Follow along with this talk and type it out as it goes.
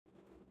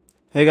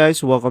Hey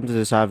guys, welcome to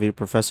the Savvy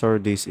Professor.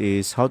 This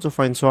is how to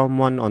find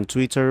someone on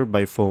Twitter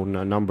by phone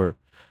number.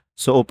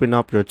 So open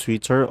up your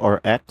Twitter or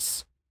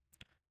X,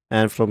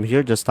 and from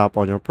here just tap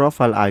on your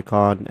profile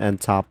icon and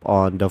tap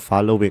on the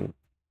following.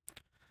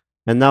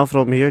 And now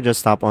from here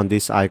just tap on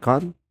this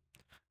icon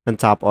and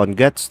tap on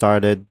get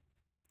started.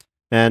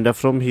 And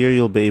from here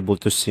you'll be able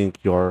to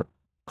sync your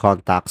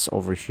contacts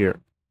over here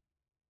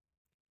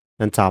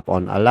and tap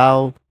on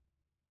allow.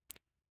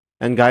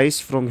 And guys,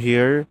 from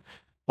here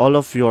all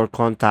of your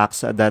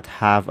contacts that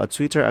have a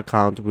Twitter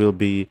account will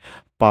be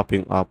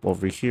popping up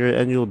over here,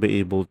 and you'll be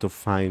able to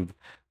find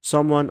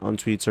someone on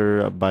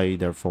Twitter by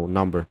their phone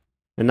number.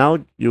 And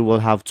now you will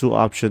have two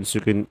options. You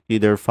can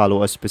either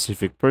follow a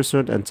specific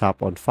person and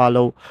tap on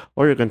follow,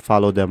 or you can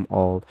follow them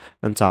all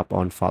and tap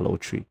on follow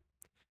tree.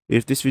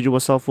 If this video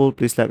was helpful,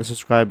 please like and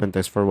subscribe, and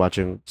thanks for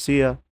watching. See ya!